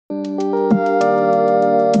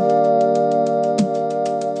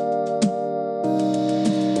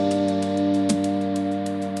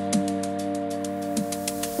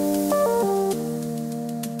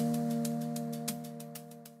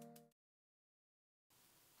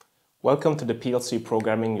Welcome to the PLC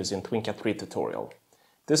programming using TwinCAT 3 tutorial.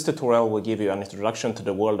 This tutorial will give you an introduction to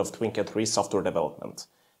the world of TwinCAT 3 software development.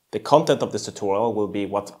 The content of this tutorial will be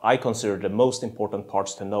what I consider the most important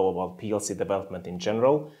parts to know about PLC development in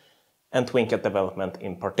general and TwinCAT development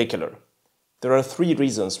in particular. There are three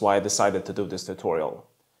reasons why I decided to do this tutorial.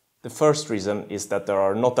 The first reason is that there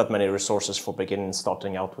are not that many resources for beginners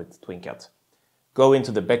starting out with TwinCAT. Going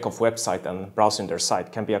to the Beckhoff website and browsing their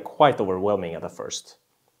site can be quite overwhelming at first.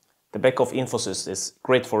 The Beckhoff Infosys is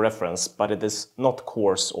great for reference, but it is not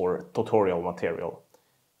course or tutorial material.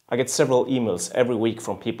 I get several emails every week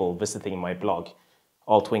from people visiting my blog,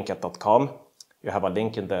 alltwincat.com. You have a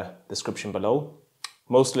link in the description below,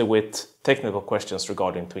 mostly with technical questions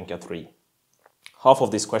regarding TwinCAT 3. Half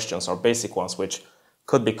of these questions are basic ones which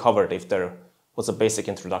could be covered if there was a basic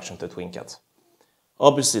introduction to TwinCAT.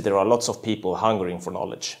 Obviously, there are lots of people hungering for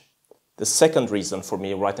knowledge. The second reason for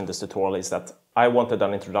me writing this tutorial is that I wanted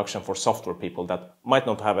an introduction for software people that might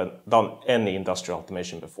not have done any industrial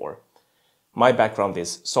automation before. My background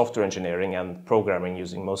is software engineering and programming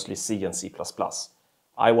using mostly C and C++.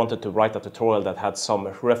 I wanted to write a tutorial that had some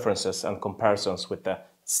references and comparisons with the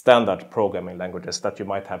standard programming languages that you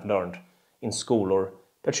might have learned in school or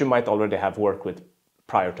that you might already have worked with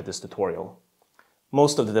prior to this tutorial.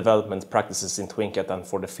 Most of the development practices in TwinCAT and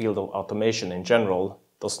for the field of automation in general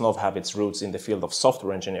does not have its roots in the field of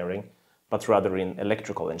software engineering, but rather in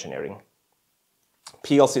electrical engineering.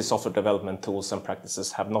 PLC software development tools and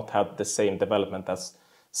practices have not had the same development as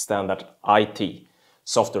standard IT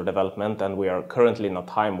software development, and we are currently in a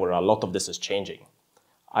time where a lot of this is changing.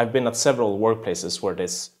 I've been at several workplaces where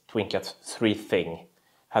this TwinCAT 3 thing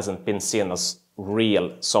hasn't been seen as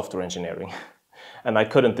real software engineering, and I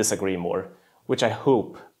couldn't disagree more. Which I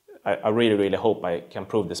really hope I can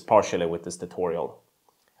prove this partially with this tutorial.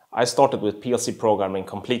 I started with PLC programming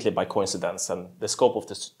completely by coincidence, and the scope of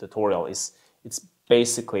this tutorial it's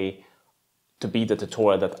basically to be the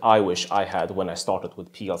tutorial that I wish I had when I started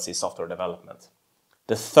with PLC software development.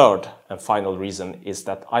 The third and final reason is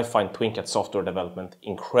that I find TwinCAT software development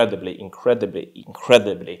incredibly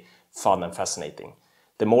fun and fascinating.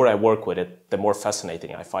 The more I work with it, the more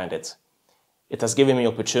fascinating I find it. It has given me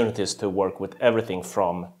opportunities to work with everything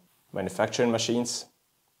from manufacturing machines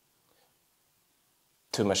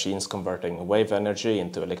to machines converting wave energy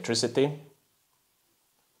into electricity,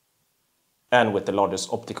 and with the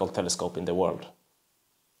largest optical telescope in the world.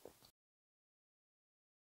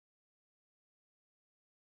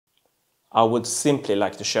 I would simply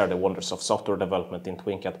like to share the wonders of software development in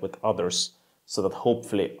TwinCAT with others so that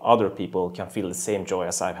hopefully other people can feel the same joy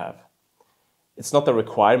as I have. It's not a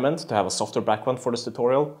requirement to have a software background for this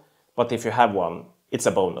tutorial, but if you have one, it's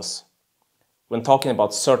a bonus. When talking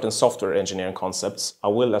about certain software engineering concepts, I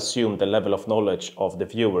will assume the level of knowledge of the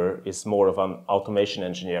viewer is more of an automation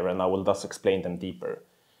engineer, and I will thus explain them deeper.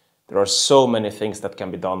 There are so many things that can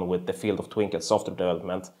be done with the field of TwinCAT software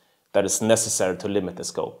development that is necessary to limit the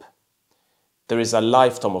scope. There is a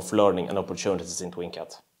lifetime of learning and opportunities in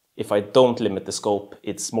TwinCAT. If I don't limit the scope,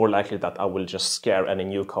 it's more likely that I will just scare any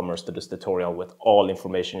newcomers to this tutorial with all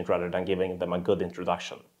information rather than giving them a good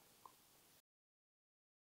introduction.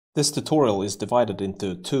 This tutorial is divided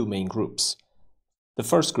into two main groups. The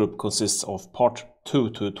first group consists of part 2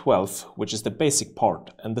 to 12, which is the basic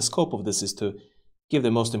part, and the scope of this is to give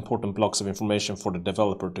the most important blocks of information for the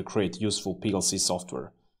developer to create useful PLC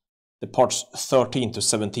software. The parts 13 to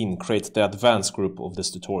 17 create the advanced group of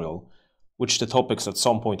this tutorial, which the topics at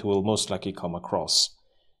some point will most likely come across.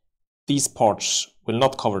 These parts will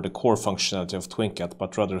not cover the core functionality of TwinCAT,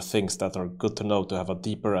 but rather things that are good to know to have a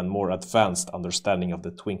deeper and more advanced understanding of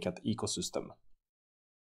the TwinCAT ecosystem.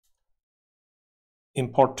 In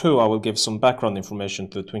part 2, I will give some background information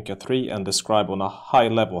to TwinCAT 3 and describe on a high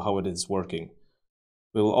level how it is working.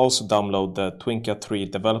 We will also download the TwinCAT 3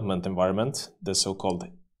 development environment, the so-called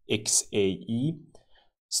XAE,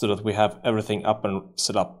 so that we have everything up and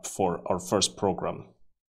set up for our first program.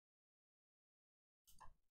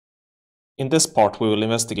 In this part, we will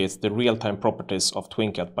investigate the real-time properties of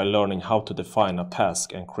TwinCAT by learning how to define a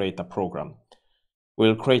task and create a program. We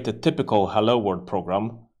will create a typical Hello World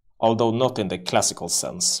program, although not in the classical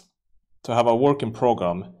sense. To have a working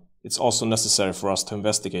program, it's also necessary for us to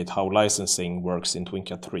investigate how licensing works in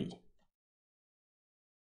TwinCAT 3.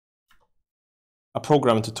 A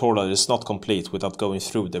programming tutorial is not complete without going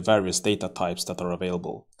through the various data types that are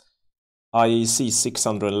available. IEC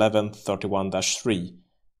 611-31-3,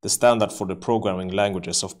 the standard for the programming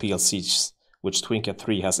languages of PLCs, which TwinCAT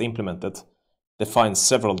 3 has implemented, defines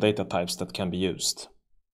several data types that can be used.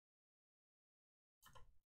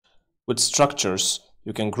 With structures,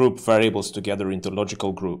 you can group variables together into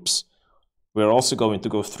logical groups. We are also going to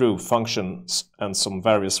go through functions and some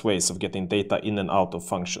various ways of getting data in and out of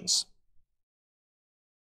functions.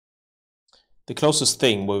 The closest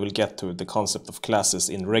thing we will get to the concept of classes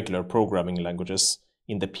in regular programming languages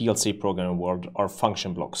in the PLC programming world are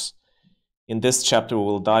function blocks. In this chapter, we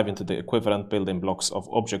will dive into the equivalent building blocks of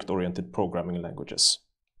object-oriented programming languages.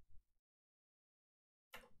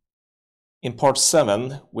 In part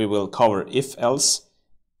 7, we will cover if-else,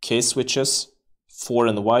 case switches, for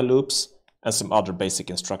and while loops, and some other basic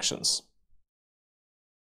instructions.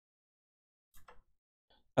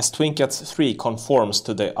 As TwinCAT 3 conforms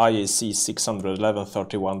to the IEC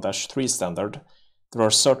 61131-3 standard, there are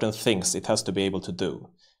certain things it has to be able to do.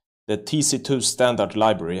 The TC2 standard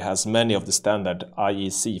library has many of the standard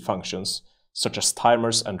IEC functions, such as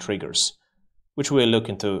timers and triggers, which we will look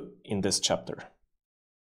into in this chapter.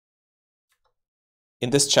 In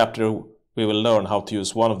this chapter, we will learn how to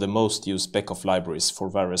use one of the most used Beckhoff libraries for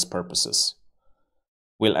various purposes.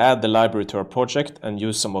 We'll add the library to our project and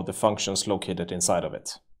use some of the functions located inside of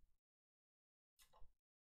it.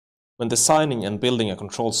 When designing and building a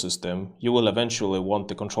control system, you will eventually want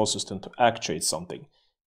the control system to actuate something,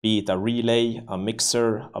 be it a relay, a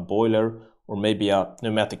mixer, a boiler, or maybe a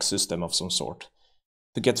pneumatic system of some sort.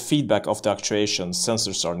 To get feedback of the actuation,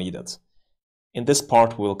 sensors are needed. In this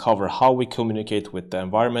part, we will cover how we communicate with the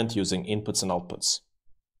environment using inputs and outputs.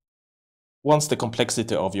 Once the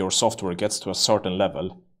complexity of your software gets to a certain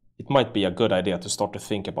level, it might be a good idea to start to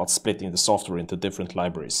think about splitting the software into different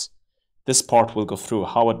libraries. This part will go through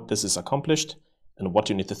how this is accomplished and what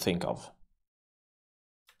you need to think of.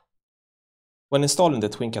 When installing the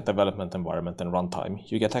TwinCAT development environment and runtime,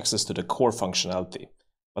 you get access to the core functionality,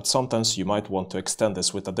 but sometimes you might want to extend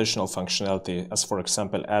this with additional functionality, as for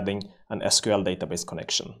example adding an SQL database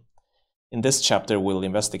connection. In this chapter, we'll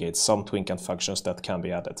investigate some TwinCAT functions that can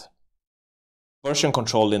be added. Version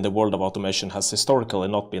control in the world of automation has historically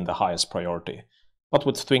not been the highest priority, but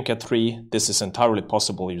with TwinCAT 3, this is entirely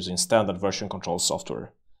possible using standard version control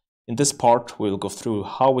software. In this part, we will go through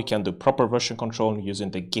how we can do proper version control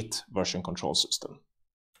using the Git version control system.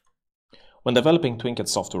 When developing TwinCAT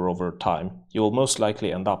software over time, you will most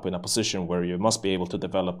likely end up in a position where you must be able to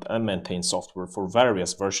develop and maintain software for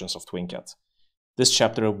various versions of TwinCAT. This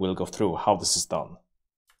chapter will go through how this is done.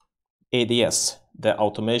 ADS, the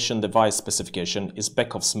Automation Device Specification, is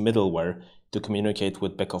Beckhoff's middleware to communicate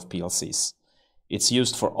with Beckhoff PLCs. It's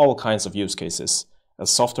used for all kinds of use cases, as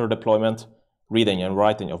software deployment, reading and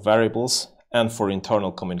writing of variables, and for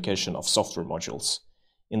internal communication of software modules.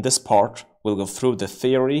 In this part, we'll go through the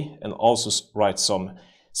theory and also write some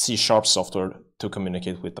C# software to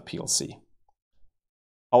communicate with the PLC.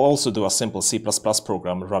 I'll also do a simple C++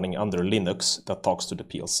 program running under Linux that talks to the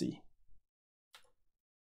PLC.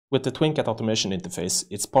 With the TwinCAT automation interface,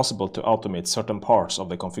 it's possible to automate certain parts of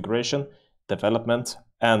the configuration, development,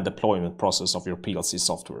 and deployment process of your PLC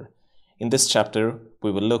software. In this chapter,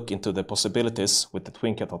 we will look into the possibilities with the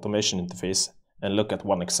TwinCAT automation interface and look at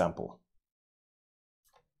one example.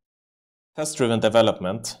 Test-driven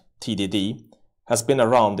development, TDD, has been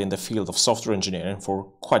around in the field of software engineering for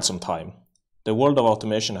quite some time. The world of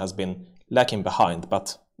automation has been lacking behind,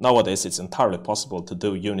 but nowadays it's entirely possible to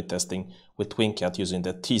do unit testing with TwinCAT using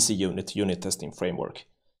the TC-Unit unit testing framework.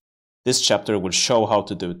 This chapter will show how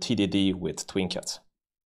to do TDD with TwinCAT.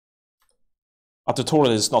 A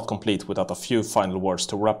tutorial is not complete without a few final words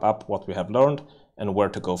to wrap up what we have learned and where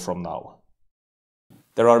to go from now.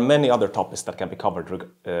 There are many other topics that can be covered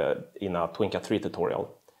in a TwinCAT 3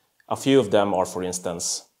 tutorial. A few of them are, for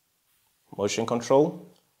instance, motion control,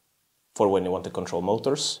 for when you want to control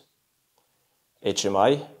motors,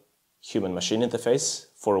 HMI, human-machine interface,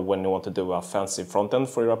 for when you want to do a fancy front-end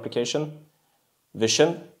for your application,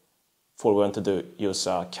 vision, for when to use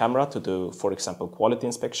a camera to do, for example, quality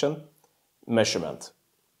inspection, measurement,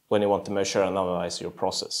 when you want to measure and analyze your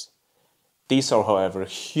process. These are, however,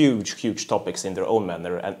 huge topics in their own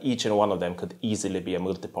manner, and each and one of them could easily be a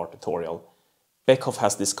multi-part tutorial. Beckhoff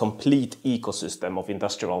has this complete ecosystem of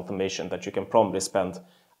industrial automation that you can probably spend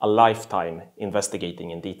a lifetime investigating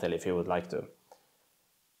in detail if you would like to.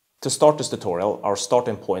 To start this tutorial, our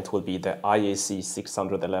starting point will be the IEC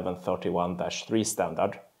 61131-3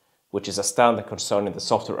 standard, which is a standard concerning the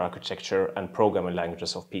software architecture and programming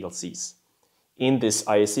languages of PLCs. In this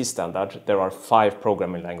IEC standard, there are 5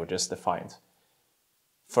 programming languages defined.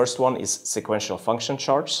 First one is sequential function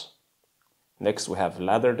charts. Next we have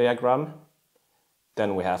ladder diagram.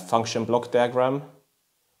 Then we have function block diagram.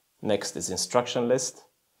 Next is instruction list.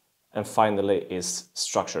 And finally is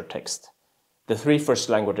structured text. The 3 first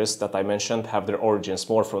languages that I mentioned have their origins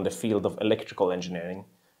more from the field of electrical engineering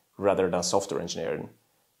rather than software engineering.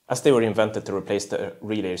 as they were invented to replace the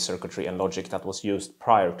relay circuitry and logic that was used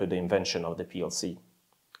prior to the invention of the PLC.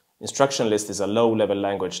 Instruction list is a low-level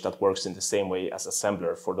language that works in the same way as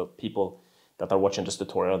assembler for the people that are watching this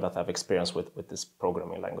tutorial that have experience with this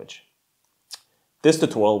programming language. This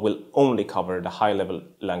tutorial will only cover the high-level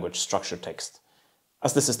language structure text,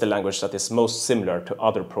 as this is the language that is most similar to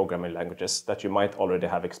other programming languages that you might already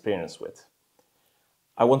have experience with.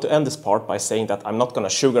 I want to end this part by saying that I'm not going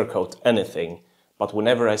to sugarcoat anything, but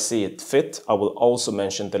whenever I see it fit, I will also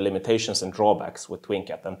mention the limitations and drawbacks with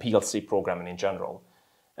TwinCAT and PLC programming in general.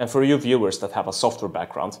 And for you viewers that have a software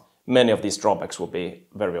background, many of these drawbacks will be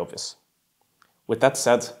very obvious. With that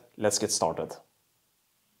said, let's get started.